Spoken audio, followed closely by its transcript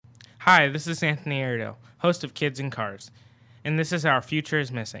Hi, this is Anthony Arido, host of Kids in Cars, and this is Our Future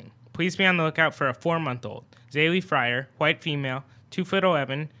is Missing. Please be on the lookout for a 4-month-old, Zaylee Fryer, white female,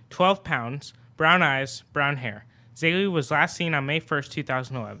 2'11", 12 pounds, brown eyes, brown hair. Zaylee was last seen on May 1st,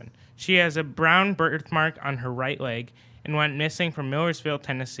 2011. She has a brown birthmark on her right leg and went missing from Millersville,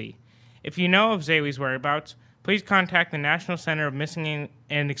 Tennessee. If you know of Zaylee's whereabouts, please contact the National Center of Missing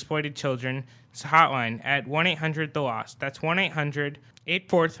and Exploited Children's hotline at 1-800-THE-LOST. That's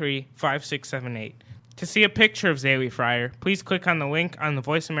 1-800-843-5678. To see a picture of Zaylee Fryer, please click on the link on the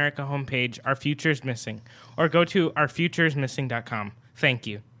Voice America homepage, Our Future is Missing, or go to ourfutureismissing.com. Thank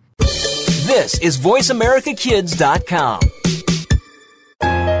you. This is VoiceAmericaKids.com.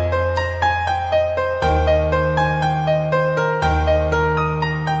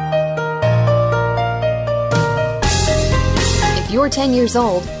 If you're 10 years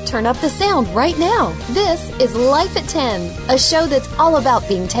old, turn up the sound right now. This is Life at 10, a show that's all about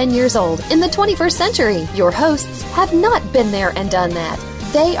being 10 years old in the 21st century. Your hosts have not been there and done that.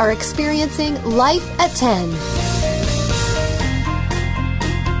 They are experiencing Life at 10.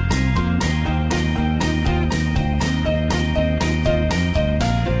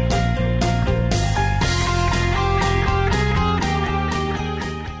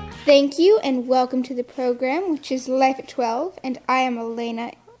 Thank you, and welcome to the program, which is Life at 12, and I am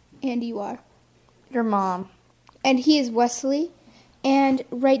Elena, and you are? Your mom. And he is Wesley, and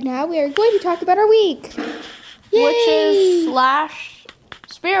right now we are going to talk about our week. Yay! Which is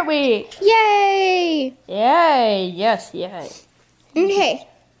 / Spirit Week. Yay! Yay, yes, yay. Okay,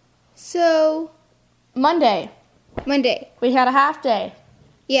 so... Monday. We had a half day.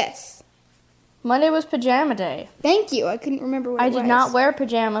 Yes. Monday was pajama day. Thank you. I couldn't remember what it was. I did not wear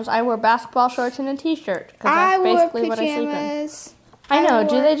pajamas. I wore basketball shorts and a t-shirt. Because that's basically what I sleep in. I know.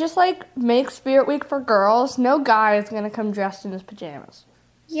 Do they just, make Spirit Week for girls? No guy is going to come dressed in his pajamas.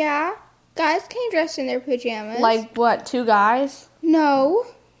 Yeah. Guys came dressed in their pajamas. Like, what, 2 guys? No.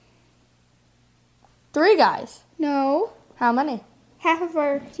 3 guys? No. How many? Half of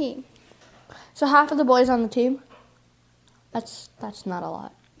our team. So half of the boys on the team? That's not a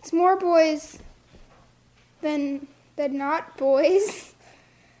lot. It's more boys than not boys.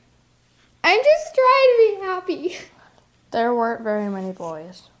 I'm just trying to be happy. There weren't very many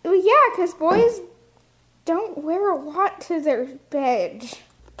boys. Well, yeah, because boys don't wear a lot to their bed.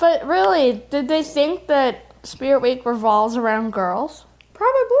 But really, did they think that Spirit Week revolves around girls?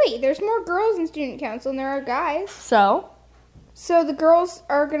 Probably. There's more girls in student council than there are guys. So the girls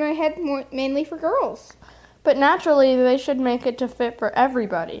are going to head mainly for girls. But naturally, they should make it to fit for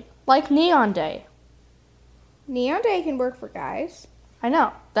everybody. Like Neon Day. Neon Day can work for guys. I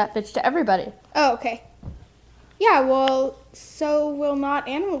know. That fits to everybody. Oh, okay. Yeah, well, so will not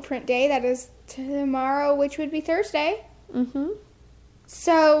Animal Print Day. That is tomorrow, which would be Thursday. Mm-hmm.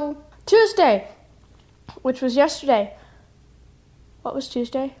 So... Tuesday, which was yesterday. What was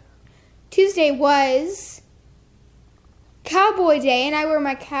Tuesday? Tuesday was Cowboy Day, and I wear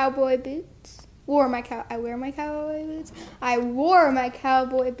my cowboy boots. I wore my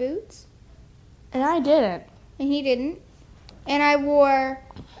cowboy boots. And I didn't. And he didn't. And I wore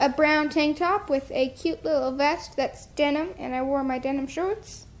a brown tank top with a cute little vest that's denim, and I wore my denim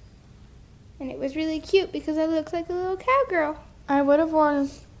shorts. And it was really cute because I looked like a little cowgirl. I would have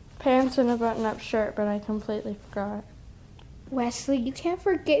worn pants and a button-up shirt, but I completely forgot. Wesley, you can't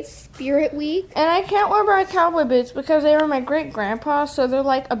forget Spirit Week. And I can't wear my cowboy boots because they were my great-grandpa's, so they're,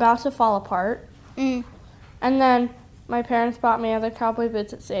 about to fall apart. Mm. And then my parents bought me other cowboy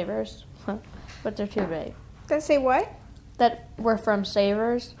boots at Savers, but they're too big. That say what? That were from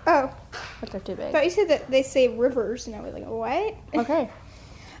Savers. Oh. But they're too big. I thought you said that they say Rivers, and I was like, what? Okay.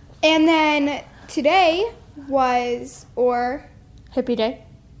 And then today was, Hippie Day.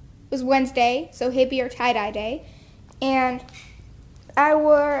 Was Wednesday, so hippie or tie-dye day. And I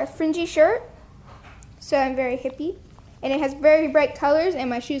wore a fringy shirt, so I'm very hippie. And it has very bright colors, and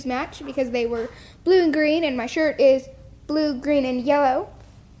my shoes match because they were blue and green, and my shirt is blue, green, and yellow.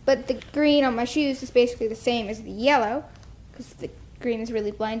 But the green on my shoes is basically the same as the yellow because the green is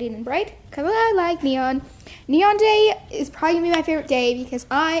really blinding and bright because I like neon. Neon Day is probably going to be my favorite day because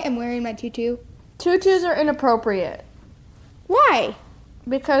I am wearing my tutu. Tutus are inappropriate. Why?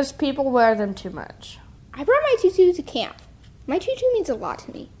 Because people wear them too much. I brought my tutu to camp. My tutu means a lot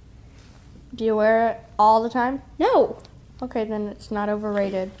to me. Do you wear it all the time? No. Okay, then it's not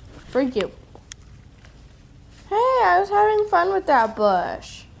overrated. For you. Hey, I was having fun with that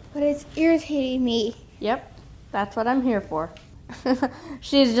bush. But it's irritating me. Yep, that's what I'm here for.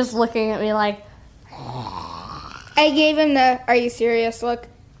 She's just looking at me like... I gave him the, are you serious look.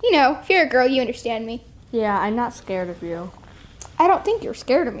 You know, if you're a girl, you understand me. Yeah, I'm not scared of you. I don't think you're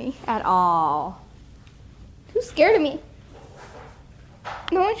scared of me. At all. Who's scared of me?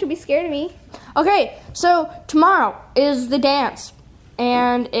 No one should be scared of me. Okay, so tomorrow is the dance,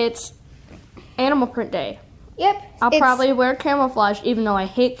 and it's Animal Print Day. Yep. I'll probably wear camouflage, even though I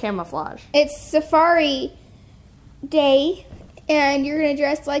hate camouflage. It's Safari Day, and you're going to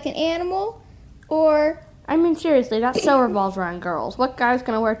dress like an animal, or... I mean, seriously, that so revolves around girls. What guy's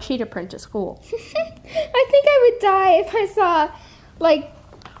going to wear cheetah print to school? I think I would die if I saw, like,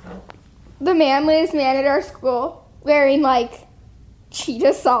 the manliest man at our school wearing, like,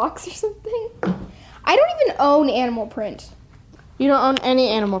 cheetah socks or something. I don't even own animal print. You don't own any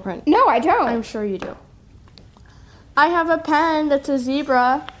animal print? No, I don't. I'm sure you do. I have a pen that's a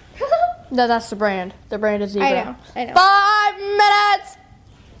zebra. No, that's the brand. The brand is zebra. I know. 5 minutes!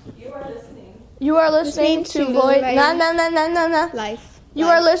 You are listening to Voice... No. Life. You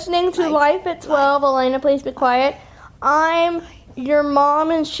are listening to Life at 12. Elena, please be quiet. I'm your mom,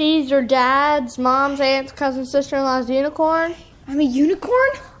 and she's your dad's mom's aunt's cousin, sister-in-law's unicorn. I'm a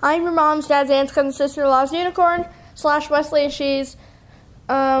unicorn? I'm your mom's dad's aunt's cousin, sister-in-law's unicorn. / Wesley, she's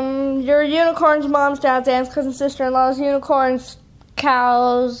your unicorn's mom's dad's aunt's cousin, sister-in-law's unicorns,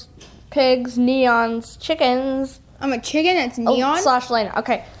 cows, pigs, neons, chickens. I'm a chicken that's neon? / Lena.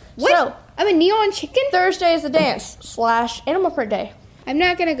 Okay. What? So, I'm a neon chicken? Thursday is the dance / Animal Print Day. I'm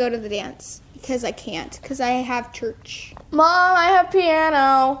not going to go to the dance because I can't, because I have church. Mom, I have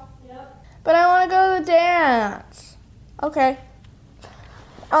piano. Yep. But I want to go to the dance. Okay.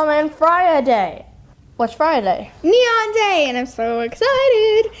 And Friday. What's Friday? Neon Day, and I'm so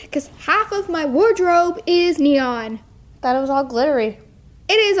excited because half of my wardrobe is neon. Thought it was all glittery.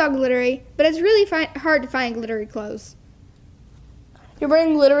 It is all glittery, but it's really hard to find glittery clothes. You're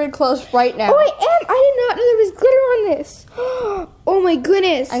wearing glittery clothes right now. Oh, I am. I did not know there was glitter on this. Oh my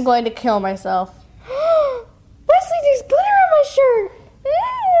goodness. I'm going to kill myself. Wesley, there's glitter on my shirt.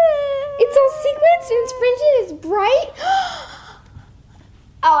 It's all sequenced and it's fringy and it's bright.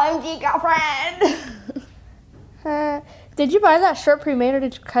 OMG, girlfriend. Did you buy that shirt pre-made or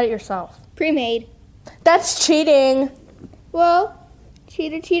did you cut it yourself? Pre-made. That's cheating. Well,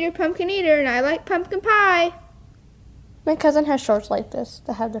 cheater, pumpkin eater, and I like pumpkin pie. My cousin has shorts like this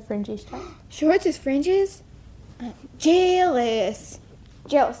that have the fringy stuff. Shorts with fringes? I'm jealous.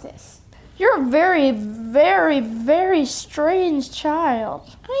 Jealousness. You're a very, very, very strange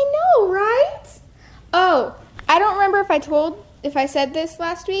child. I know, right? Oh, I don't remember if I said this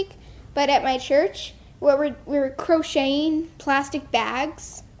last week, but at my church, we were crocheting plastic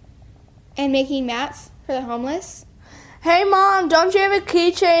bags and making mats for the homeless. Hey, Mom, don't you have a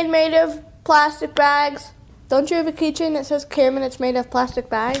keychain made of plastic bags? Don't you have a keychain that says Kim and it's made of plastic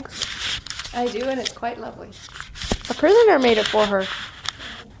bags? I do, and it's quite lovely. A prisoner made it for her.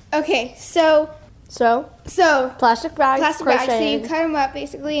 Okay, so plastic bags, so you cut them up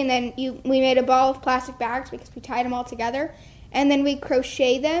basically, and then we made a ball of plastic bags because we tied them all together, and then we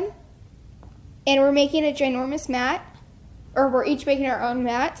crochet them, and we're making a ginormous mat, or we're each making our own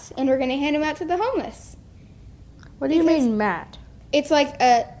mats, and we're going to hand them out to the homeless. What do you mean mat? It's like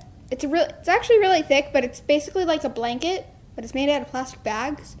it's actually really thick, but it's basically like a blanket, but it's made out of plastic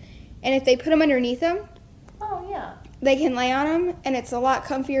bags, and if they put them underneath them, oh yeah, they can lay on them, and it's a lot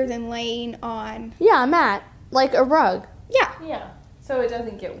comfier than laying on. Yeah, a mat, like a rug. Yeah. Yeah. So it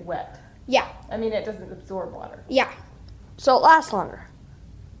doesn't get wet. Yeah. I mean, it doesn't absorb water. Yeah. So it lasts longer.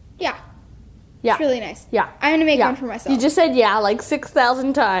 Yeah. Yeah. It's really nice. Yeah. I'm gonna make one for myself. You just said yeah like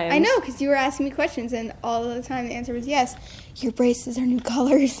 6,000 times. I know, because you were asking me questions, and all the time the answer was yes. Your braces are new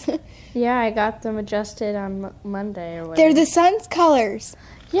colors. Yeah, I got them adjusted on Monday or whatever. They're the sun's colors.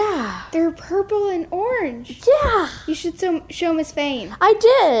 Yeah. They're purple and orange. Yeah. You should show Miss Fain. I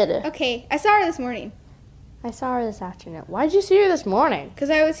did. Okay, I saw her this morning. I saw her this afternoon. Why did you see her this morning?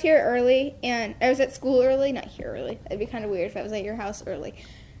 Because I was here early, and I was at school early. Not here early. That'd be kind of weird if I was at your house early.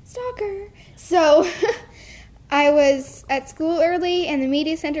 Stalker. So I was at school early, and the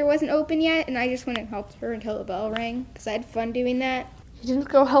media center wasn't open yet, and I just went and helped her until the bell rang, because I had fun doing that. You didn't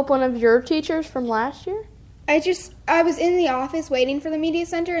go help one of your teachers from last year? I was in the office waiting for the media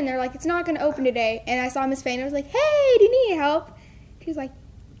center, and they're like, it's not going to open today. And I saw Miss Fain, and I was like, hey, do you need help? She was like,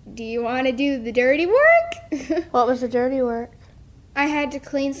 do you want to do the dirty work? What was the dirty work? I had to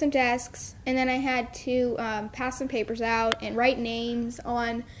clean some desks, and then I had to pass some papers out and write names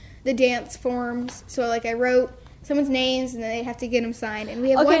on the dance forms. So, like, I wrote someone's names, and then they have to get them signed. And we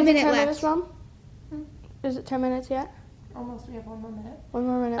have 1 minute left. Minutes, Mom? Is it 10 minutes yet? Almost. We have 1 more minute. 1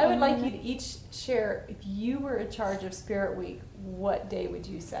 more minute. I would like you to each share, if you were in charge of Spirit Week, what day would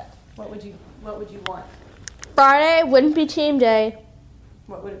you set? What would you want? Friday wouldn't be team day.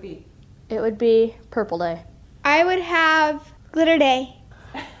 What would it be? It would be purple day. I would have Glitter Day.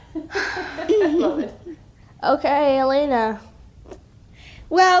 Love it. Okay, Elena.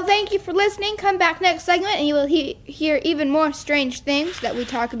 Well, thank you for listening. Come back next segment and you will hear even more strange things that we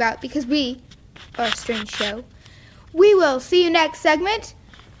talk about because we are a strange show. We will see you next segment.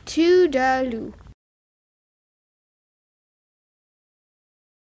 Toodaloo.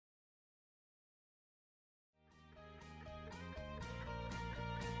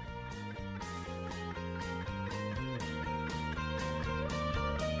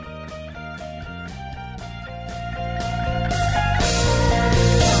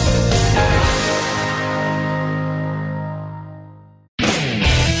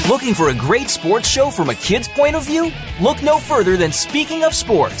 Looking for a great sports show from a kid's point of view? Look no further than Speaking of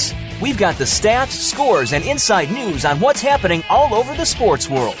Sports. We've got the stats, scores, and inside news on what's happening all over the sports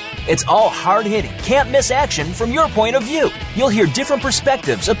world. It's all hard-hitting, can't-miss action from your point of view. You'll hear different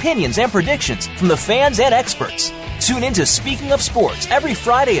perspectives, opinions, and predictions from the fans and experts. Tune in to Speaking of Sports every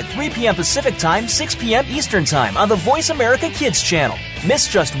Friday at 3 p.m. Pacific Time, 6 p.m. Eastern Time on the Voice America Kids channel. Miss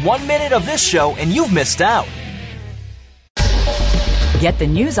just 1 minute of this show and you've missed out. Get the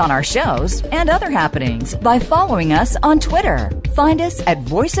news on our shows and other happenings by following us on Twitter. Find us at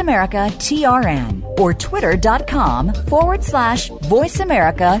VoiceAmericaTRN or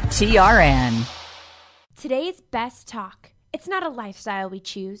twitter.com/VoiceAmericaTRN. Today's best talk. It's not a lifestyle we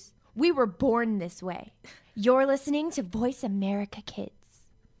choose. We were born this way. You're listening to Voice America Kids.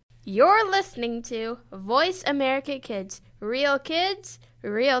 You're listening to Voice America Kids. Real kids,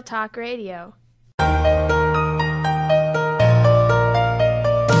 real talk radio.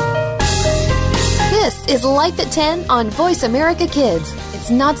 This is Life at 10 on Voice America Kids.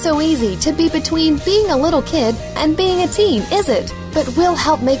 It's not so easy to be between being a little kid and being a teen, is it? But we'll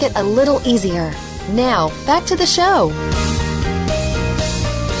help make it a little easier. Now, back to the show.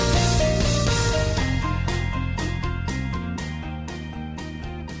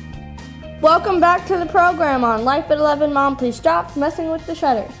 Welcome back to the program on Life at 11. Mom, please stop messing with the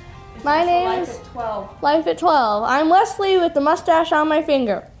shutters. My name Life is at 12. Life at 12. I'm Wesley with the mustache on my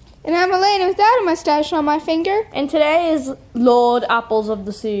finger. And I'm Elena without a mustache on my finger. And today is Lord Apples of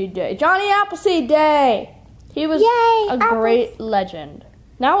the Seed Day. Johnny Appleseed Day. He was a great legend.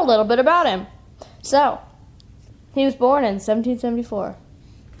 Now a little bit about him. So, he was born in 1774.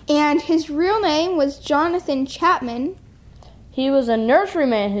 And his real name was Jonathan Chapman. He was a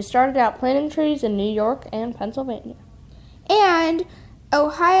nurseryman who started out planting trees in New York and Pennsylvania. And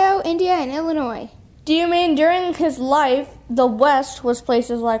Ohio, India, and Illinois. Do you mean during his life, the West was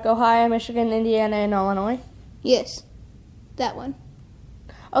places like Ohio, Michigan, Indiana, and Illinois? Yes, that one.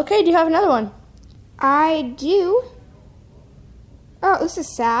 Okay, do you have another one? I do. Oh, this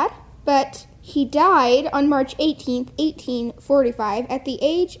is sad, but he died on March 18th, 1845, at the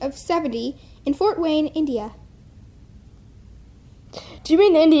age of 70 in Fort Wayne, India. Do you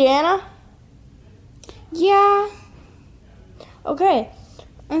mean Indiana? Yeah. Okay.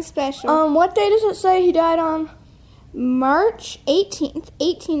 I'm special. What day does it say he died on? March 18th,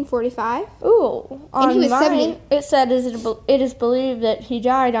 1845. Ooh, on and he was mine, 70. It said it is believed that he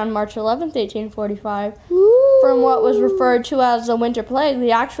died on March 11th, 1845. Ooh. From what was referred to as the Winter Plague.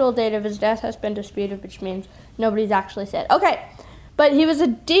 The actual date of his death has been disputed, which means nobody's actually said. Okay, but he was a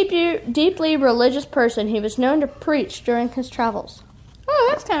deeply religious person. He was known to preach during his travels. Oh,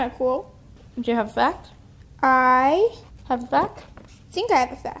 that's kind of cool. Do you have a fact? I Have a fact? think I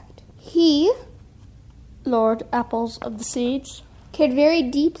have a fact. He Lord Apples of the Seeds. cared very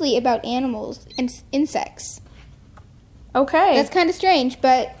deeply about animals and insects. Okay. That's kind of strange,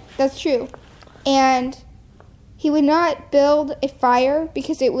 but that's true. And he would not build a fire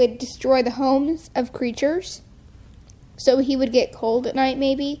because it would destroy the homes of creatures. So he would get cold at night,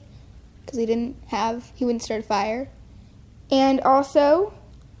 maybe, because he wouldn't start a fire. And also,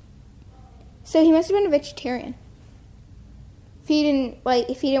 so he must have been a vegetarian. If he didn't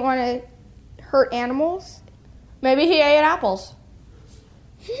want to hurt animals. Maybe he ate apples.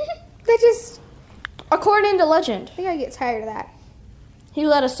 That just, According to legend, I think I get tired of that. he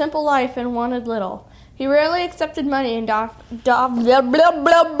led a simple life and wanted little. He rarely accepted money and often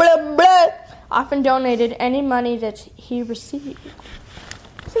donated any money that he received.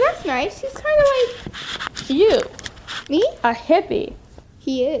 So that's nice. He's kind of like You, me. a hippie.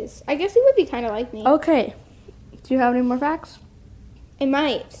 He is. I guess he would be kind of like me. Okay. Do you have any more facts? I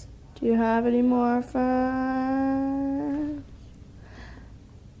might. Do you have any more facts?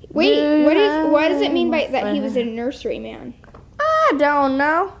 Wait, what does it mean by that he was a nurseryman? I don't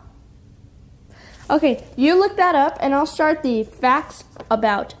know. Okay, you look that up and I'll start the facts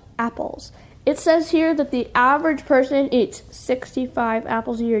about apples. It says here that the average person eats 65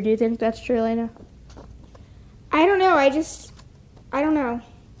 apples a year. Do you think that's true, Elena? I don't know. I just I don't know.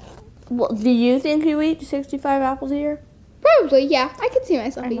 Well, do you think you eat 65 apples a year? Probably, yeah. I could see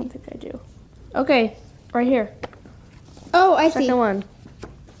myself I eating. don't think I do. Okay, right here. Oh, I see. Second one.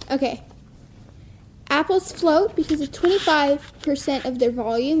 Okay. Apples float because 25% of their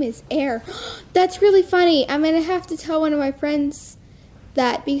volume is air. That's really funny. I'm going to have to tell one of my friends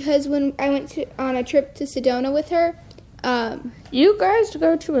that because when I went on a trip to Sedona with her, you guys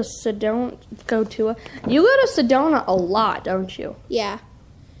go to Sedona a lot, don't you? yeah.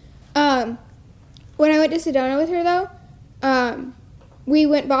 When I went to Sedona with her, though, we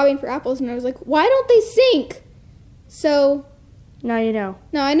went bobbing for apples, and I was like, why don't they sink? So, Now you know.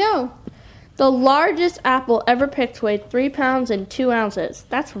 now I know. The largest apple ever picked weighed 3 pounds and 2 ounces.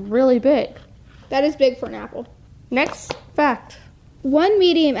 That's really big. That is big for an apple. Next fact. One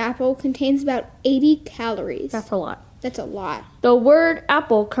medium apple contains about 80 calories. That's a lot. That's a lot. The word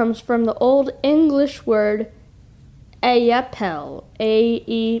apple comes from the Old English word aepel.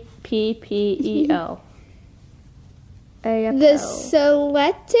 A-E-P-P-E-L. Aepel. The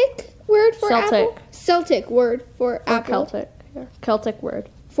Celtic word for apple? Celtic word for Or apple. Celtic. Yeah. Celtic word.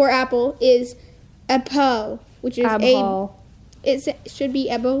 For apple is apple, which is Abhal. it should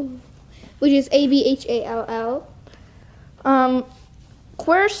be ebo, which is A-B-H-A-L-L.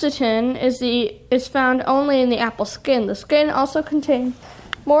 Quercetin is found only in the apple skin. The skin also contains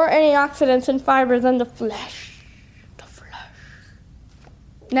more antioxidants and fiber than the flesh.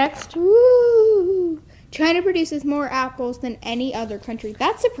 Next. Ooh. China produces more apples than any other country.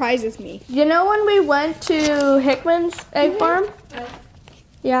 That surprises me. You know when we went to Hickman's egg farm?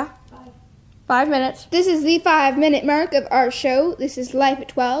 Yeah. 5 minutes. This is the 5-minute mark of our show. This is Life at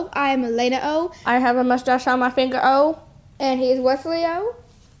 12. I am Elena O. I have a mustache on my finger O. And he is Wesley O.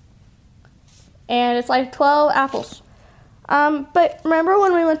 And it's like 12 apples. But remember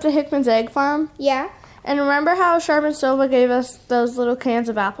when we went to Hickman's egg farm? Yeah. And remember how Sharman Silva gave us those little cans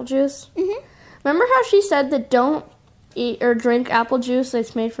of apple juice? Mm-hmm. Remember how she said that don't eat or drink apple juice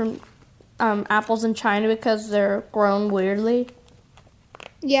that's made from apples in China because they're grown weirdly?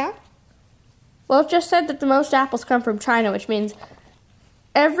 Yeah. Well, it just said that the most apples come from China, which means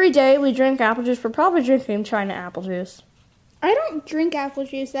every day we drink apple juice, we're probably drinking China apple juice. I don't drink apple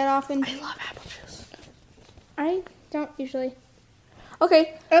juice that often. I love apple juice. I don't usually.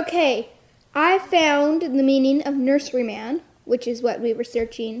 Okay. Okay. I found the meaning of nurseryman, which is what we were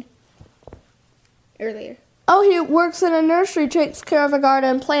searching earlier. Oh, he works in a nursery, takes care of a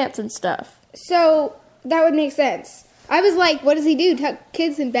garden, plants and stuff. So that would make sense. I was like, what does he do? Tuck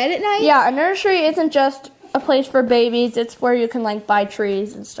kids in bed at night? Yeah, a nursery isn't just a place for babies. It's where you can, like, buy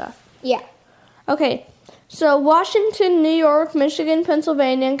trees and stuff. Yeah. Okay. So Washington, New York, Michigan,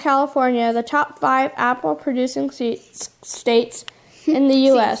 Pennsylvania, and California, the top 5 apple-producing states in the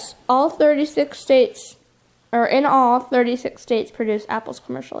U.S. All 36 states produce apples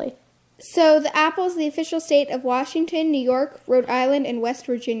commercially. So the apple is the official state of Washington, New York, Rhode Island, and West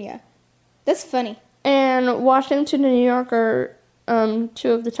Virginia. That's funny. And Washington and New York are 2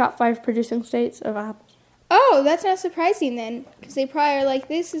 of the top 5 producing states of apples. Oh, that's not surprising then, because they probably are like,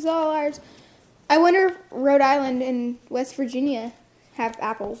 this is all ours. I wonder if Rhode Island and West Virginia have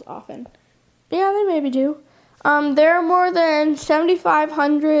apples often. Yeah, they maybe do. There are more than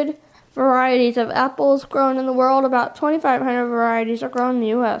 7,500 varieties of apples grown in the world. About 2,500 varieties are grown in the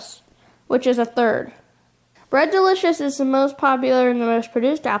U.S., which is a third. Red Delicious is the most popular and the most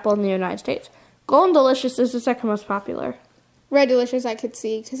produced apple in the United States. Golden Delicious is the second most popular. Red Delicious I could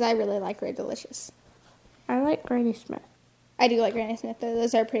see, because I really like Red Delicious. I like Granny Smith. I do like Granny Smith, though.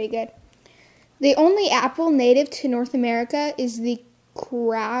 Those are pretty good. The only apple native to North America is the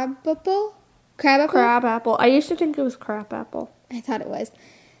crab apple? Crab apple. I used to think it was crab apple. I thought it was.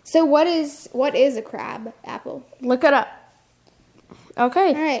 So what is a crab apple? Look it up.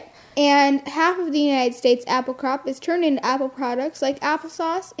 Okay. All right. And half of the United States apple crop is turned into apple products like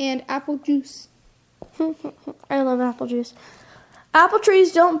applesauce and apple juice. I love apple juice. Apple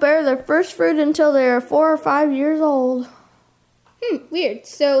trees don't bear their first fruit until they are 4 or 5 years old. Weird.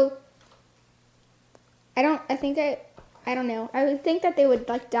 So I don't know. I would think that they would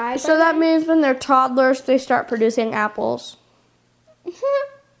like die. So that means when they're toddlers, they start producing apples.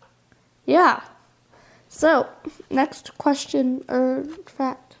 Yeah. So, next question or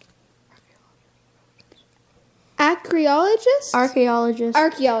fact. Archaeologists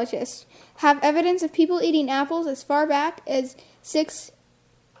have evidence of people eating apples as far back as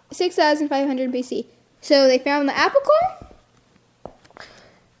 6,500 BC. So they found the apple core?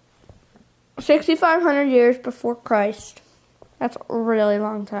 6,500 years before Christ. That's a really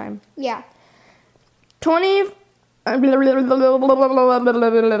long time. Yeah.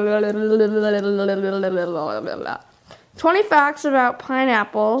 20 facts about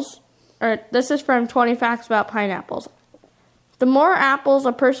pineapples. Or this is from 20 facts about pineapples. The more apples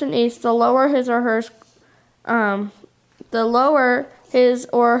a person eats, the lower his or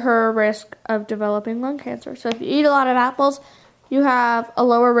her risk of developing lung cancer. So if you eat a lot of apples, you have a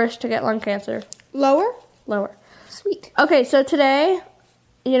lower risk to get lung cancer. Lower? Lower. Sweet. Okay, so today,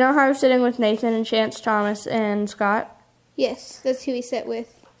 you know how I was sitting with Nathan and Chance, Thomas, and Scott? Yes, that's who we sit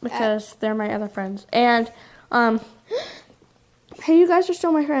with. Because they're my other friends. And, hey, you guys are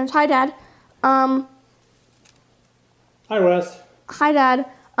still my friends. Hi, Dad. Hi, Wes. Hi, Dad.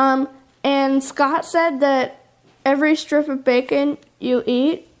 And Scott said that every strip of bacon you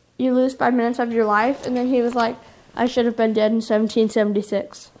eat, you lose 5 minutes of your life. And then he was like, I should have been dead in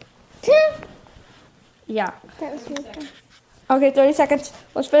 1776. Yeah. That was really fun. Okay, 30 seconds.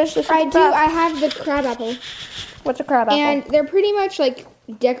 Let's finish this. I have the crab apple. What's a crab apple? And they're pretty much like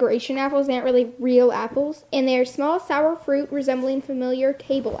decoration apples. They aren't really real apples. And they're small sour fruit resembling familiar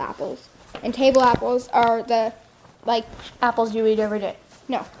table apples. And table apples are the, like... apples you eat every day.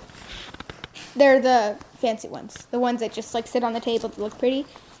 No. They're the fancy ones. The ones that just like sit on the table to look pretty.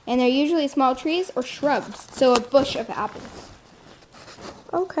 And they're usually small trees or shrubs. So a bush of apples.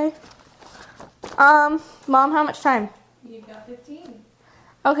 Okay. Mom, how much time? You've got 15.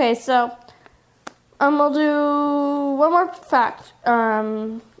 Okay, so we'll do one more fact.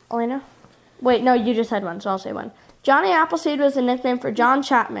 Elena? Wait, no, you just had one, so I'll say one. Johnny Appleseed was a nickname for John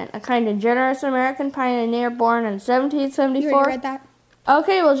Chapman, a kind and generous American pioneer born in 1774. You already read that?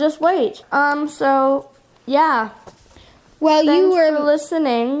 Okay, well, just wait. So, yeah. Well, Thanks you were for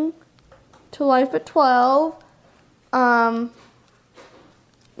listening to Life at 12.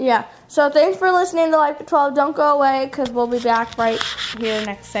 Yeah. So thanks for listening to Life at 12. Don't go away because we'll be back right here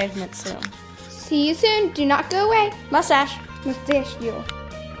next segment soon. See you soon. Do not go away. Mustache. Mustache you.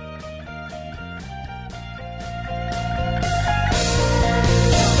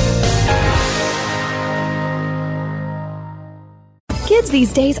 Kids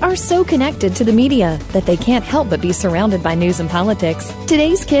these days are so connected to the media that they can't help but be surrounded by news and politics.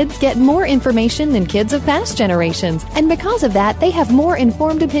 Today's kids get more information than kids of past generations, and because of that, they have more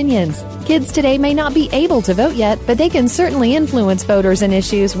informed opinions. Kids today may not be able to vote yet, but they can certainly influence voters and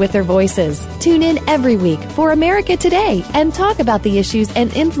issues with their voices. Tune in every week for America Today and talk about the issues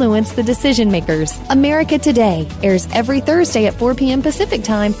and influence the decision makers. America Today airs every Thursday at 4 p.m. Pacific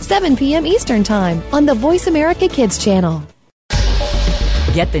Time, 7 p.m. Eastern Time on the Voice America Kids channel.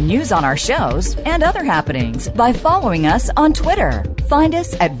 Get the news on our shows and other happenings by following us on Twitter. Find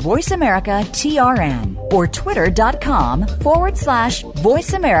us at VoiceAmericaTRN or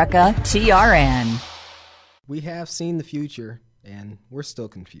twitter.com/VoiceAmericaTRN. We have seen the future, and we're still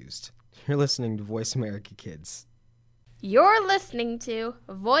confused. You're listening to Voice America Kids. You're listening to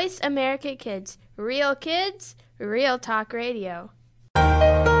Voice America Kids, real talk radio.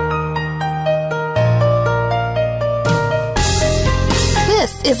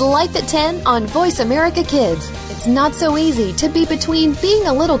 This is Life at 10 on Voice America Kids. It's not so easy to be between being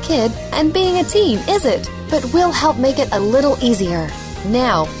a little kid and being a teen, is it? But we'll help make it a little easier.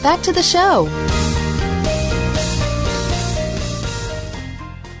 Now, back to the show.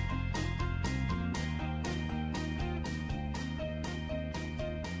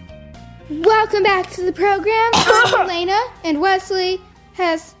 Welcome back to the program. I'm Elena, and Wesley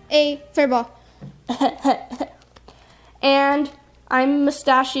has a furball. And I'm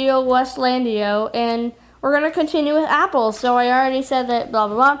Mustachio Westlandio, and we're going to continue with apples. So I already said that, blah,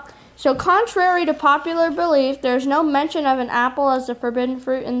 blah, blah. So contrary to popular belief, there's no mention of an apple as a forbidden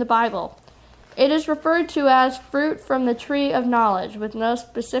fruit in the Bible. It is referred to as fruit from the tree of knowledge, with no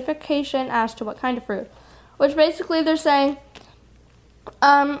specification as to what kind of fruit. Which basically they're saying,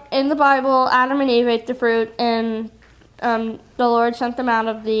 in the Bible, Adam and Eve ate the fruit, and the Lord sent them out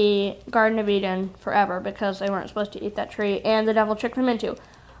of the Garden of Eden forever because they weren't supposed to eat that tree, and the devil tricked them into.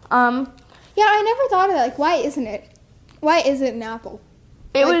 Yeah, I never thought of that. Like, why isn't it? Why is it an apple?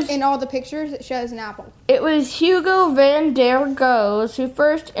 It like, was in all the pictures, it shows an apple. It was Hugo van der Goes who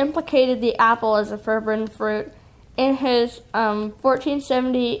first implicated the apple as a forbidden fruit in his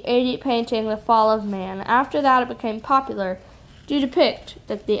 1470 AD painting, The Fall of Man. After that, it became popular to depict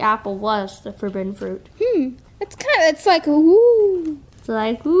that the apple was the forbidden fruit. It's like, ooh. It's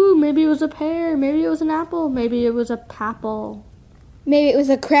like, ooh, maybe it was a pear, maybe it was an apple, maybe it was a papple. Maybe it was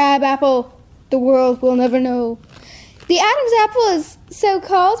a crab apple. The world will never know. The Adam's apple is so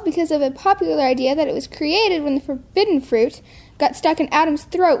called because of a popular idea that it was created when the forbidden fruit got stuck in Adam's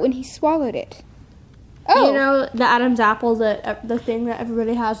throat when he swallowed it. Oh. You know the Adam's apple, the thing that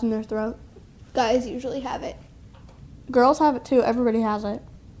everybody has in their throat? Guys usually have it. Girls have it too. Everybody has it.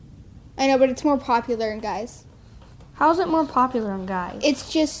 I know, but it's more popular in guys. How is it more popular on guys?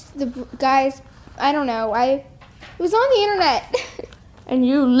 It's just the guys, I don't know. It was on the internet. And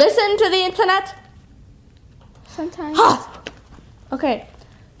you listen to the internet? Sometimes. Okay.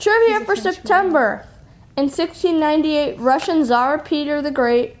 Trivia for September. In 1698, Russian Tsar Peter the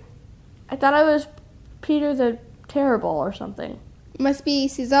Great. I thought it was Peter the Terrible or something. Must be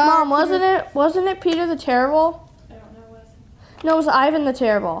Caesar. Mom, wasn't it Peter the Terrible? I don't know what. No, it was Ivan the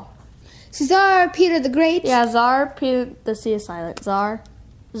Terrible. Caesar Peter the Great. Yeah, Tsar Peter. The C is silent. Tsar.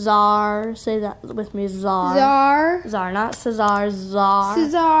 Say that with me. Tsar, not Caesar.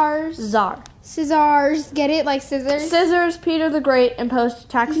 Tsar. Scissors. Get it? Like scissors? Scissors. Peter the Great imposed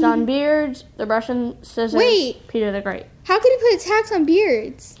taxes on beards. The Russian scissors. Wait. Peter the Great. How could he put a tax on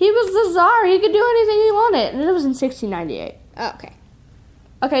beards? He was the Tsar. He could do anything he wanted. And it was in 1698. Oh, okay.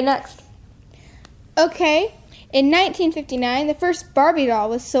 Okay, next. Okay. In 1959, the first Barbie doll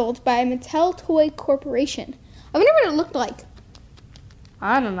was sold by Mattel Toy Corporation. I wonder what it looked like.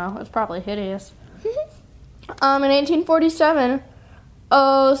 I don't know. It's probably hideous. In 1847,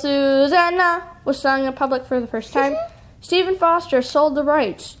 Oh Susanna was sung in public for the first time. Stephen Foster sold the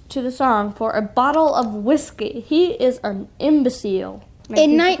rights to the song for a bottle of whiskey. He is an imbecile.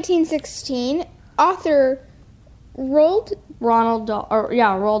 In 1916, author Roald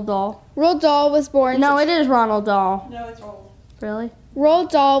Dahl was born. No, it is Ronald Dahl. No, it's Roald. Really? Roald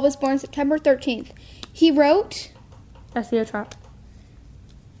Dahl was born September 13th. He wrote. SEO trap.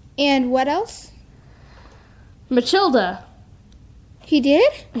 And what else? Matilda. He did?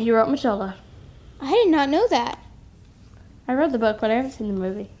 He wrote Matilda. I did not know that. I read the book, but I haven't seen the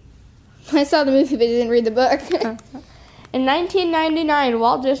movie. I saw the movie, but didn't read the book. In 1999,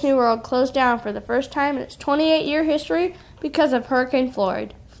 Walt Disney World closed down for the first time in its 28-year history because of Hurricane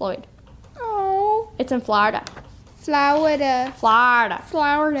Floyd. Oh. It's in Florida. Florida.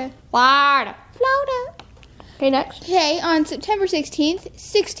 Okay, next. Okay, on September 16th,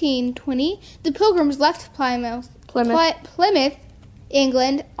 1620, the Pilgrims left Plymouth,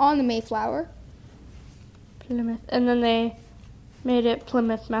 England, on the Mayflower. Plymouth. And then they made it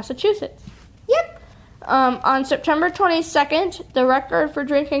Plymouth, Massachusetts. Yep. On September 22nd, the record for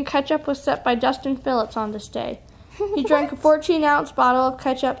drinking ketchup was set by Justin Phillips on this day. He drank a 14-ounce bottle of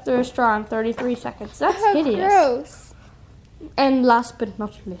ketchup through a straw in 33 seconds. That's hideous. Gross. And last but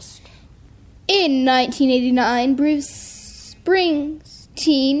not least. In 1989, Bruce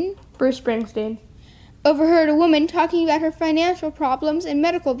Springsteen overheard a woman talking about her financial problems and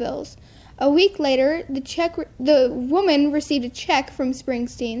medical bills. A week later, the woman received a check from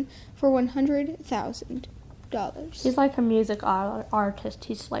Springsteen for $100,000. He's like a music artist.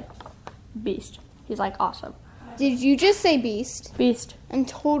 He's like beast. He's like awesome. Did you just say beast? Beast. I'm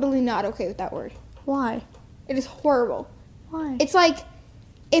totally not okay with that word. Why? It is horrible. Why? It's like,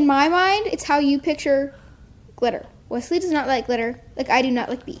 in my mind, it's how you picture glitter. Wesley does not like glitter, like I do not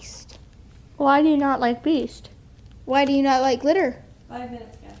like beast. Why do you not like beast? Why do you not like glitter? 5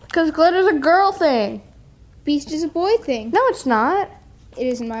 minutes ago. Because glitter's a girl thing. Beast is a boy thing. No, it's not. It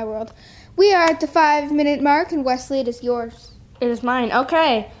is in my world. We are at the 5-minute mark, and Wesley, it is yours. It is mine.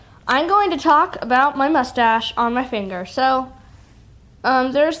 Okay. I'm going to talk about my mustache on my finger. So,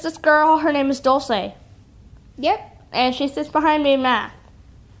 there's this girl. Her name is Dulce. Yep. And she sits behind me in math.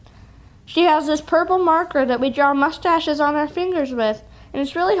 She has this purple marker that we draw mustaches on our fingers with. And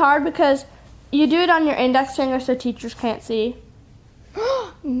it's really hard because you do it on your index finger so teachers can't see.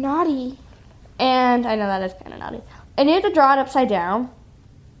 Naughty. And I know that is kind of naughty. And you have to draw it upside down.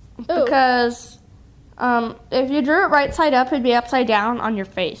 Ooh. Because if you drew it right side up, it'd be upside down on your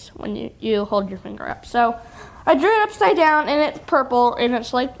face when you hold your finger up. So I drew it upside down, and it's purple, and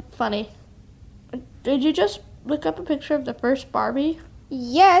it's, like, funny. Did you just look up a picture of the first Barbie?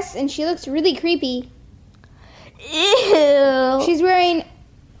 Yes, and she looks really creepy. Ew. She's wearing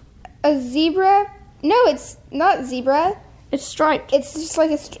a zebra. No, it's not zebra. It's striped. It's just like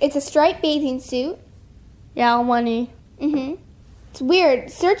it's a striped bathing suit. Yeah, one-y. Mhm. It's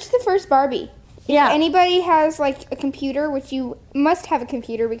weird. Search the first Barbie. Yeah. If anybody has like a computer, which you must have a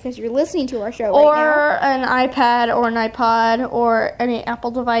computer because you're listening to our show or right now. an iPad or an iPod or any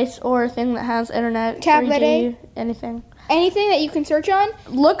Apple device or a thing that has internet, Tablet, 3G, anything. Anything that you can search on.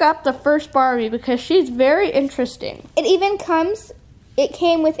 Look up the first Barbie because she's very interesting. It even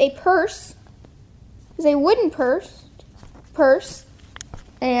came with a purse. It's a wooden purse.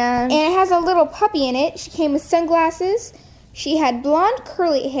 And it has a little puppy in it. She came with sunglasses. She had blonde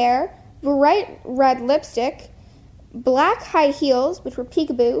curly hair, bright red lipstick, black high heels, which were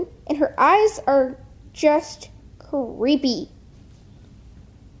peekaboo, and her eyes are just creepy.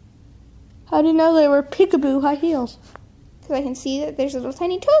 How do you know they were peekaboo high heels? Because I can see that there's little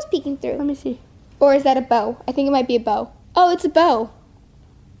tiny toes peeking through. Let me see. Or is that a bow? I think it might be a bow. Oh, it's a bow.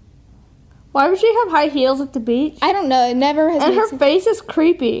 Why would she have high heels at the beach? I don't know. It never has. And her face is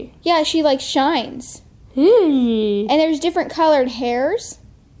creepy. Yeah, she like shines. Ew. And there's different colored hairs.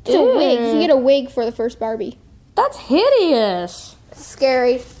 It's a wig. You can get a wig for the first Barbie. That's hideous.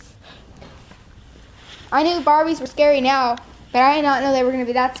 Scary. I knew Barbies were scary now, but I did not know they were going to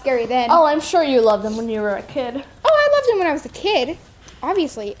be that scary then. Oh, I'm sure you loved them when you were a kid. Oh, I loved them when I was a kid.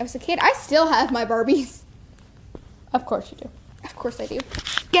 Obviously, I was a kid. I still have my Barbies. Of course you do. Of course I do.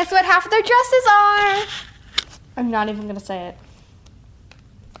 Guess what half of their dresses are? I'm not even going to say it.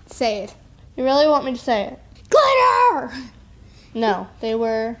 Say it. You really want me to say it? Glitter! No, they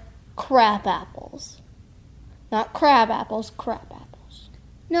were crab apples. Not crab apples, crab apples.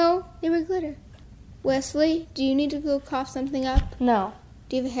 No, they were glitter. Wesley, do you need to go cough something up? No.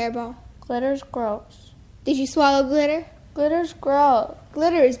 Do you have a hairball? Glitter's gross. Did you swallow glitter? Glitter's gross.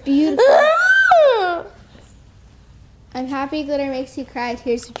 Glitter is beautiful. I'm happy glitter makes you cry.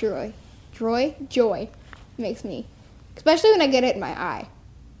 Tears of joy. Joy makes me. Especially when I get it in my eye.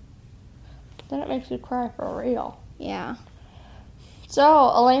 Then it makes you cry for real. Yeah.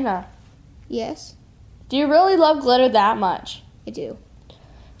 So, Elena. Yes? Do you really love glitter that much? I do.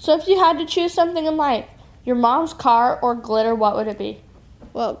 So if you had to choose something in life, your mom's car or glitter, what would it be?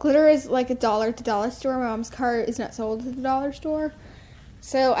 Well, glitter is like $1 at the dollar store. My mom's car is not sold at the dollar store.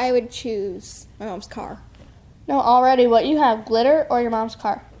 So I would choose my mom's car. No, already what you have, glitter or your mom's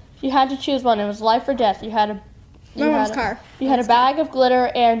car? If you had to choose one, it was life or death. You had mom's car. You had a bag of glitter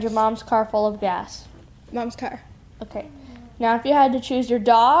and your mom's car full of gas. Mom's car. Okay. Now if you had to choose your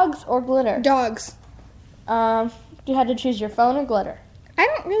dogs or glitter? Dogs. You had to choose your phone or glitter? I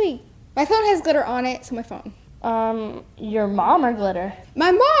don't really. My phone has glitter on it, so my phone. Your mom or glitter?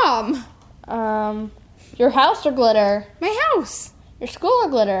 My mom! Your house or glitter? My house! Your school or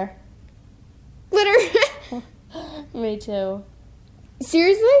glitter? Glitter. Me too.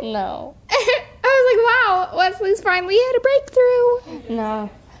 Seriously? No. I was like, wow, Wesley's finally had a breakthrough. No.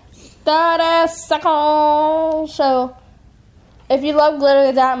 30 seconds. So, if you love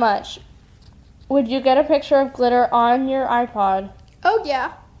glitter that much, would you get a picture of glitter on your iPod? Oh,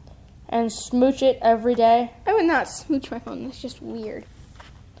 yeah. And smooch it every day? I would not smooch my phone. That's just weird.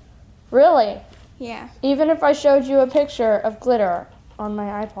 Really? Yeah. Even if I showed you a picture of glitter on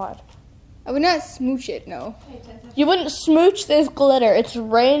my iPod? I would not smooch it, no. You wouldn't smooch this glitter. It's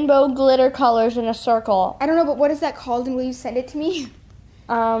rainbow glitter colors in a circle. I don't know, but what is that called, and will you send it to me?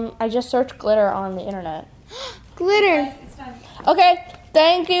 I just searched glitter on the internet. Glitter. Okay,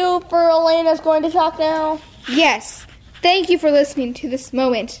 thank you for Elena's going to talk now. Yes. Thank you for listening to this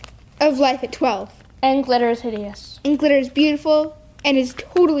moment of life at 12. And glitter is hideous. And glitter is beautiful and is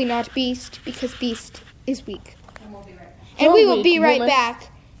totally not Beast because Beast is weak. And we'll be right back. And we will be right back.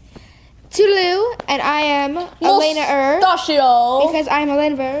 Toodaloo, and I am Elena Mustachio. Because I'm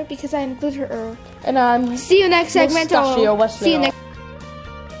Elena because I'm Glitter And I'm See you next segment. Mustachio Wesley. See you next.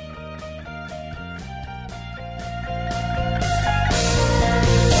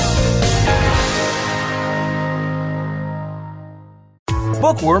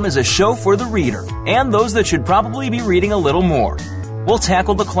 Bookworm is a show for the reader and those that should probably be reading a little more. We'll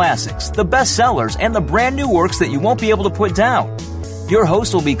tackle the classics, the bestsellers, and the brand new works that you won't be able to put down. Your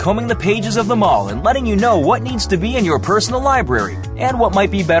host will be combing the pages of them all and letting you know what needs to be in your personal library and what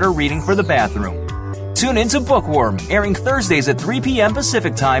might be better reading for the bathroom. Tune into Bookworm, airing Thursdays at 3 p.m.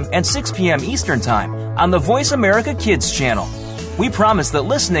 Pacific Time and 6 p.m. Eastern Time on the Voice America Kids channel. We promise that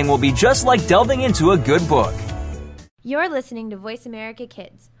listening will be just like delving into a good book. You're listening to Voice America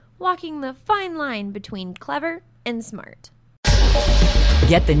Kids, walking the fine line between clever and smart.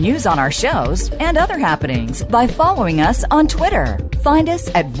 Get the news on our shows and other happenings by following us on Twitter. Find us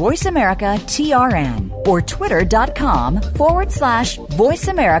at Voice America TRN or twitter.com/Voice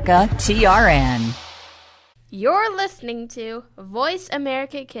America TRN. You're listening to Voice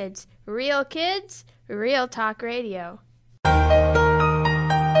America Kids, real talk radio.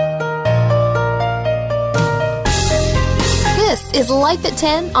 This is Life at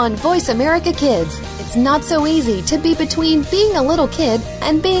 10 on Voice America Kids. It's not so easy to be between being a little kid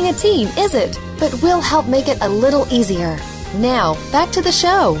and being a teen, is it? But we'll help make it a little easier. Now, back to the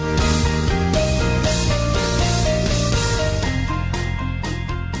show.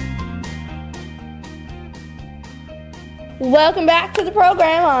 Welcome back to the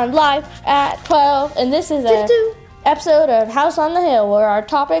program on Life at 12. And this is an episode of House on the Hill where our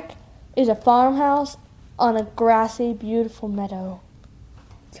topic is a farmhouse on a grassy, beautiful meadow.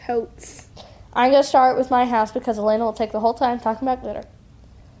 Totes. I'm going to start with my house because Elena will take the whole time talking about glitter.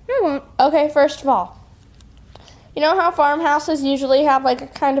 I won't. Okay, first of all, You know how farmhouses usually have like a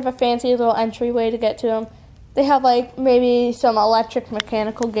kind of a fancy little entryway to get to them? They have like maybe some electric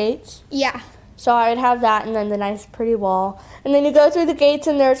mechanical gates. Yeah. So I would have that and then the nice pretty wall. And then you go through the gates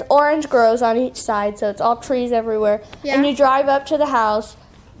and there's orange groves on each side, so it's all trees everywhere. Yeah. And you drive up to the house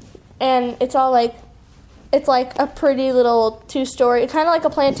and it's all like, it's like a pretty little 2-story, kind of like a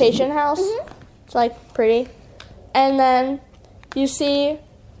plantation house. Mm-hmm. It's like pretty. And then you see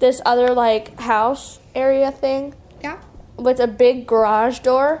this other like house area thing. Yeah. With a big garage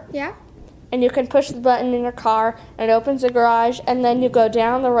door. Yeah. And you can push the button in your car, and it opens the garage, and then you go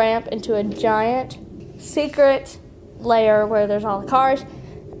down the ramp into a giant secret layer where there's all the cars.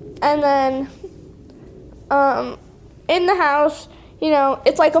 And then in the house, you know,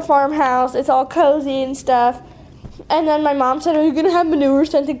 it's like a farmhouse. It's all cozy and stuff. And then my mom said, "Are you going to have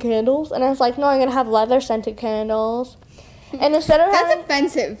manure-scented candles?" And I was like, "No, I'm going to have leather-scented candles." And instead of That's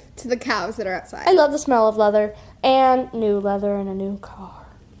offensive to the cows that are outside. I love the smell of leather and new leather in a new car.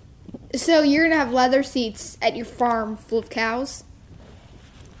 So you're going to have leather seats at your farm full of cows?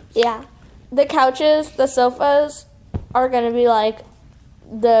 Yeah. The couches, the sofas are going to be like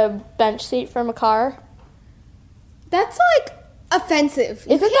the bench seat from a car. That's like offensive.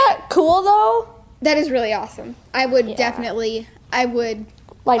 Isn't that cool though? That is really awesome. I would definitely, I would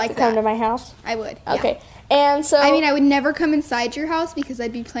like to come to my house. I would. Okay. Yeah. And so I mean, I would never come inside your house because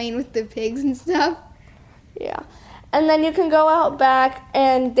I'd be playing with the pigs and stuff. Yeah. And then you can go out back,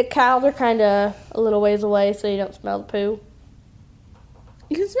 and the cows are kind of a little ways away, so you don't smell the poo.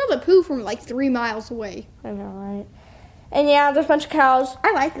 You can smell the poo from like 3 miles away. I know, right? And yeah, there's a bunch of cows.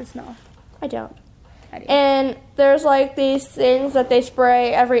 I like the smell. I don't. I do. And there's like these things that they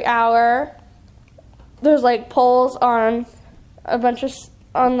spray every hour. There's like poles on a bunch of,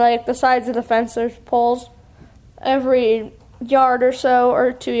 on like the sides of the fence, there's poles every yard or so,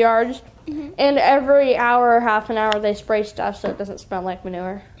 or 2 yards. Mm-hmm. And every hour or half an hour they spray stuff so it doesn't smell like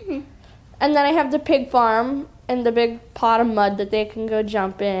manure. Mm-hmm. And then I have the pig farm and the big pot of mud that they can go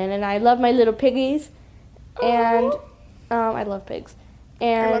jump in. And I love my little piggies. And I love pigs.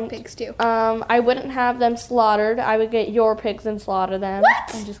 And I love pigs too. I wouldn't have them slaughtered. I would get your pigs and slaughter them.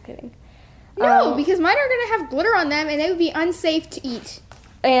 What? I'm just kidding. No, because mine are going to have glitter on them and they would be unsafe to eat.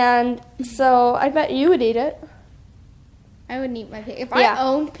 And so I bet you would eat it. I wouldn't eat my pig. If I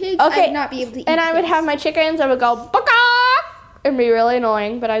owned pigs, okay. I'd not be able to eat And I would pigs. have my chickens. I would go, baka! It'd be really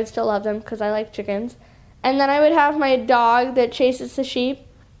annoying, but I would still love them because I like chickens. And then I would have my dog that chases the sheep.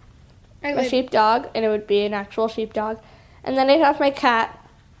 A sheepdog, and it would be an actual sheepdog. And then I'd have my cat.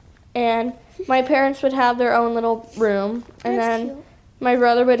 And my parents would have their own little room. And then cute. My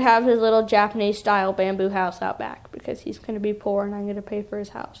brother would have his little Japanese-style bamboo house out back because he's going to be poor and I'm going to pay for his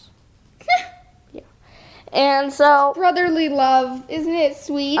house. Yeah. And so... Brotherly love. Isn't it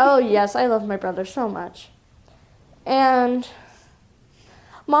sweet? Oh, yes. I love my brother so much. And...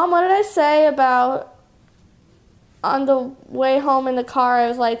 Mom, what did I say about... On the way home in the car, I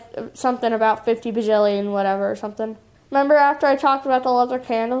was like something about 50 bajillion whatever or something. Remember after I talked about the leather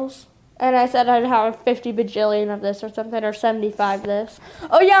candles? And I said I'd have 50 bajillion of this or something, or 75 this.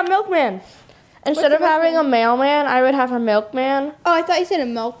 Oh, yeah, milkman. Instead of having a mailman, I would have a milkman. Oh, I thought you said a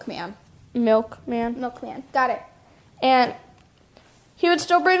milkman. Milkman. Milkman. Got it. And he would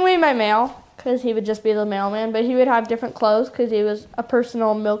still bring me my mail, because he would just be the mailman, but he would have different clothes, because he was a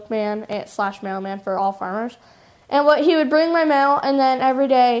personal milkman / mailman for all farmers. And he would bring my mail, and then every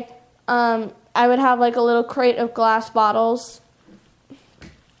day I would have like a little crate of glass bottles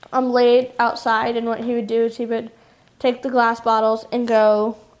laid outside, and what he would do is he would take the glass bottles and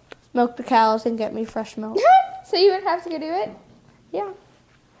go milk the cows and get me fresh milk. So you would have to go do it? Yeah.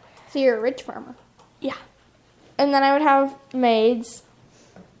 So you're a rich farmer? Yeah. And then I would have maids,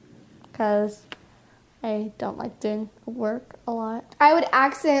 because I don't like doing work a lot. I would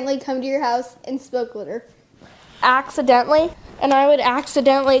accidentally come to your house and spill glitter. Accidentally? And I would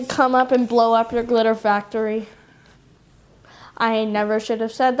accidentally come up and blow up your glitter factory. I never should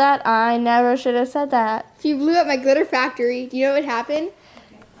have said that. I never should have said that. If you blew up my glitter factory, do you know what would happen?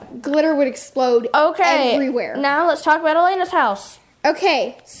 Glitter would explode everywhere. Now let's talk about Elena's house.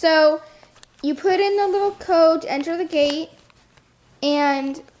 Okay, so you put in the little code to enter the gate,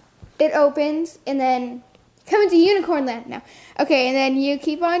 and it opens, and then come into Unicorn Land now. Okay, and then you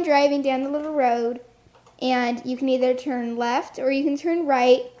keep on driving down the little road, and you can either turn left or you can turn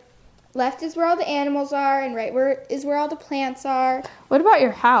right. Left is where all the animals are, and right is where all the plants are. What about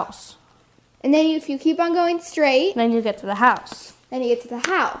your house? And then if you keep on going straight, then you get to the house. Then you get to the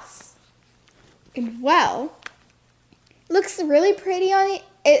house. And well, it looks really pretty on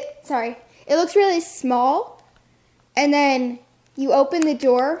it looks really small. And then you open the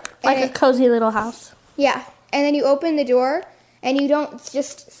door. Like a cozy little house. Yeah. and then you open the door, and you don't, it's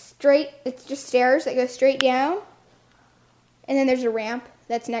just stairs that go straight down, and then there's a ramp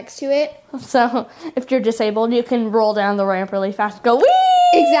that's next to it. So if you're disabled, you can roll down the ramp really fast. Go, whee!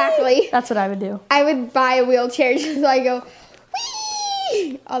 Exactly. That's what I would do. I would buy a wheelchair just so I go,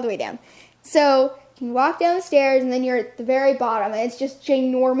 whee! All the way down. So you can walk down the stairs, and then you're at the very bottom, and it's just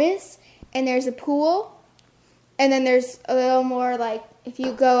ginormous, and there's a pool, and then there's a little more, like, if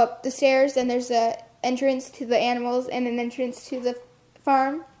you go up the stairs, then there's a entrance to the animals and an entrance to the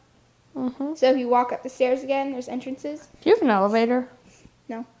farm. Mm-hmm. So if you walk up the stairs again, there's entrances. Do you have an elevator?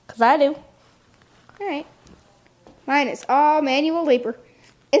 No. Because I do. All right. Mine is all manual labor.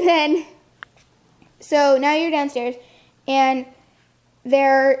 And then, so now you're downstairs, and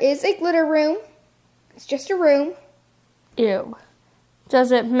there is a glitter room. It's just a room. Ew.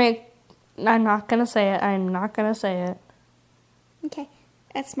 Does it make... I'm not going to say it. I'm not going to say it. Okay.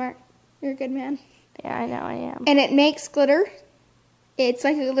 That's smart. You're a good man. Yeah, I know I am. And it makes glitter. It's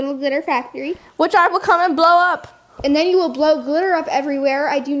like a little glitter factory. Which I will come and blow up. And then you will blow glitter up everywhere.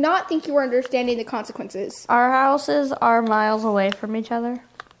 I do not think you are understanding the consequences. Our houses are miles away from each other.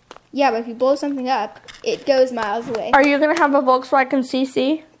 Yeah, but if you blow something up, it goes miles away. Are you going to have a Volkswagen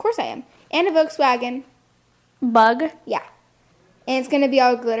CC? Of course I am. And a Volkswagen. Bug? Yeah. And it's going to be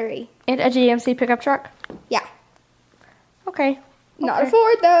all glittery. And a GMC pickup truck? Yeah. Okay. Not a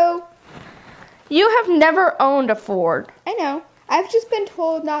Ford, though. You have never owned a Ford. I know. I've just been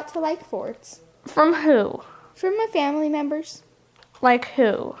told not to like Fords. From who? From my family members. Like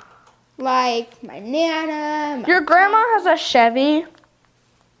who? Like my Nana. Your grandma has a Chevy.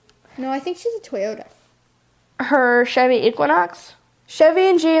 No, I think she's a Toyota. Her Chevy Equinox? Chevy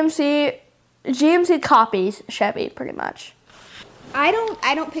and GMC. GMC copies Chevy, pretty much. I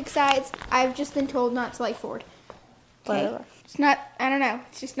don't pick sides. I've just been told not to like Ford. Okay. Whatever. It's not, I don't know.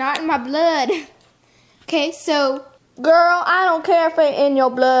 It's just not in my blood. Okay, so. Girl, I don't care if it's in your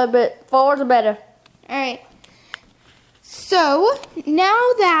blood, but Fords are better. Alright. So, now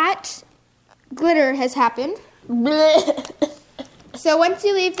that glitter has happened. So once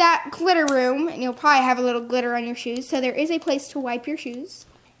you leave that glitter room, and you'll probably have a little glitter on your shoes, so there is a place to wipe your shoes.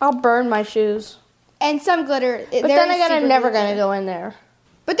 I'll burn my shoes. And some glitter. But then again, I'm never going to go in there.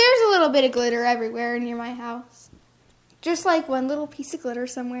 But there's a little bit of glitter everywhere near my house. Just like one little piece of glitter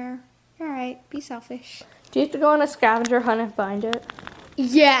somewhere. Alright, be selfish. Do you have to go on a scavenger hunt and find it?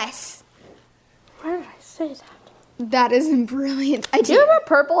 Yes! Why did I say that? That is brilliant. Do you have a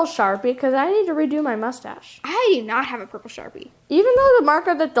purple Sharpie? Because I need to redo my mustache. I do not have a purple Sharpie. Even though the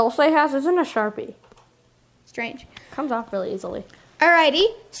marker that Dulce has isn't a Sharpie. Strange. Comes off really easily. Alrighty,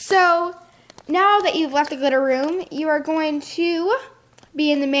 so now that you've left the glitter room, you are going to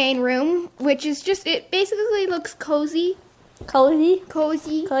be in the main room, which is just, it basically looks cozy. Cozy?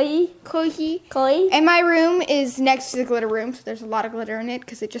 Cozy. Cozy? Cozy. Cozy? And my room is next to the glitter room, so there's a lot of glitter in it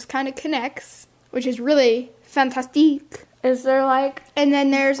because it just kind of connects, which is really fantastic. Is there like and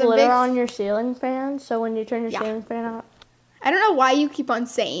then there's glitter a big on your ceiling fan? So when you turn your ceiling fan on? I don't know why you keep on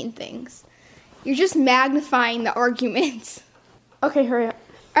saying things. You're just magnifying the arguments. Okay, hurry up.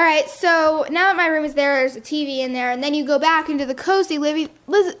 Alright, so now that my room is there, there's a TV in there, and then you go back into the cozy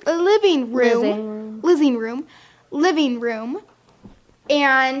living room,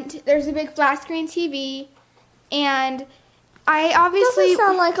 and there's a big flat screen TV, and I obviously... Doesn't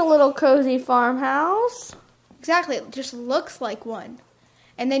sound like a little cozy farmhouse. Exactly, it just looks like one.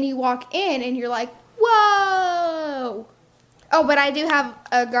 And then you walk in, and you're like, whoa! Oh, but I do have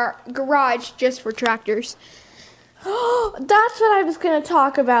a garage just for tractors. That's what I was going to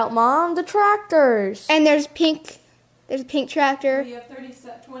talk about, Mom. The tractors. And there's a pink tractor. You have 20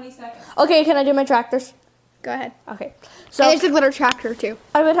 seconds. Okay, can I do my tractors? Go ahead. Okay. So and there's a glitter tractor, too.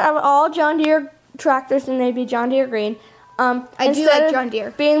 I would have all John Deere tractors, and they'd be John Deere green. I do like John Deere.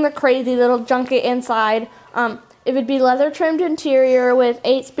 Being the crazy little junky inside, it would be leather-trimmed interior with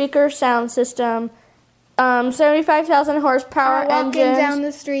 8-speaker sound system, 75,000 horsepower engines. Walking down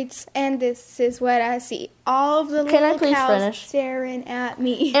the streets, and this is what I see. All of the little cows staring at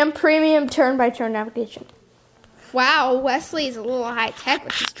me. And premium turn-by-turn navigation. Wow, Wesley's a little high-tech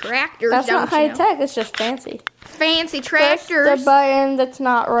with his tractors. That's not high-tech, it's just fancy. Fancy tractors. Push the button that's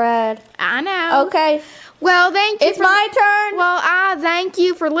not red. I know. Okay. Well, thank you. It's my turn. Well, I thank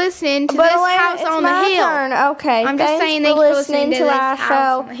you for listening to this house on the hill. It's my turn. Okay. I'm just saying thank you for listening to this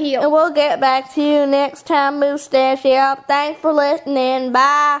house on the hill. And we'll get back to you next time, Mustache. Yep. Thanks for listening.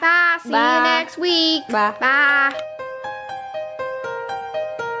 Bye. Bye. See you next week. Bye. Bye.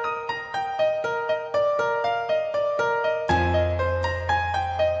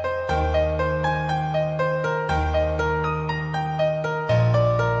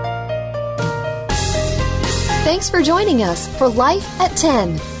 Thanks for joining us for Life at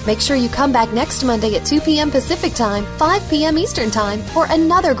 10. Make sure you come back next Monday at 2 p.m. Pacific Time, 5 p.m. Eastern Time for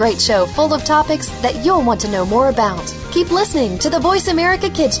another great show full of topics that you'll want to know more about. Keep listening to the Voice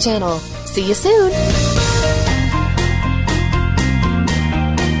America Kids channel. See you soon.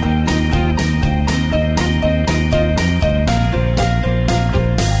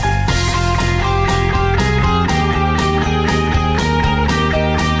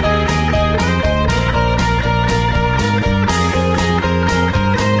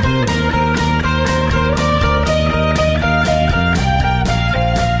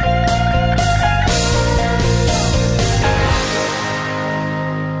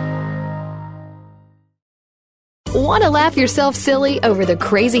 Want to laugh yourself silly over the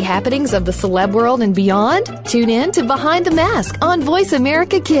crazy happenings of the celeb world and beyond? Tune in to Behind the Mask on Voice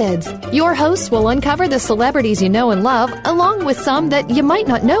America Kids. Your hosts will uncover the celebrities you know and love, along with some that you might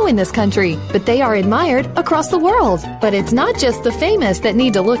not know in this country, but they are admired across the world. But it's not just the famous that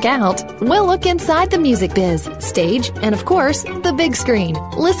need to look out. We'll look inside the music biz, stage, and of course, the big screen.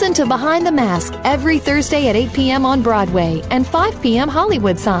 Listen to Behind the Mask every Thursday at 8 p.m. on Broadway and 5 p.m.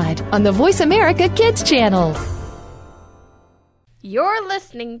 Hollywood side on the Voice America Kids channel. You're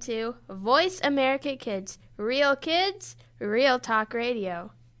listening to Voice America Kids, real talk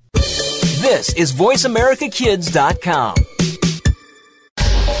radio. This is VoiceAmericaKids.com.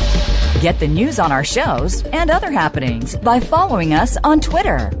 Get the news on our shows and other happenings by following us on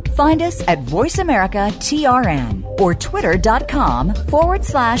Twitter. Find us at VoiceAmericaTRN or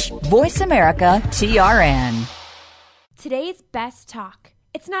twitter.com/VoiceAmericaTRN. Today's best talk.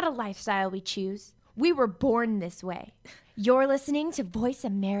 It's not a lifestyle we choose. We were born this way. You're listening to Voice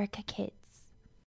America Kids.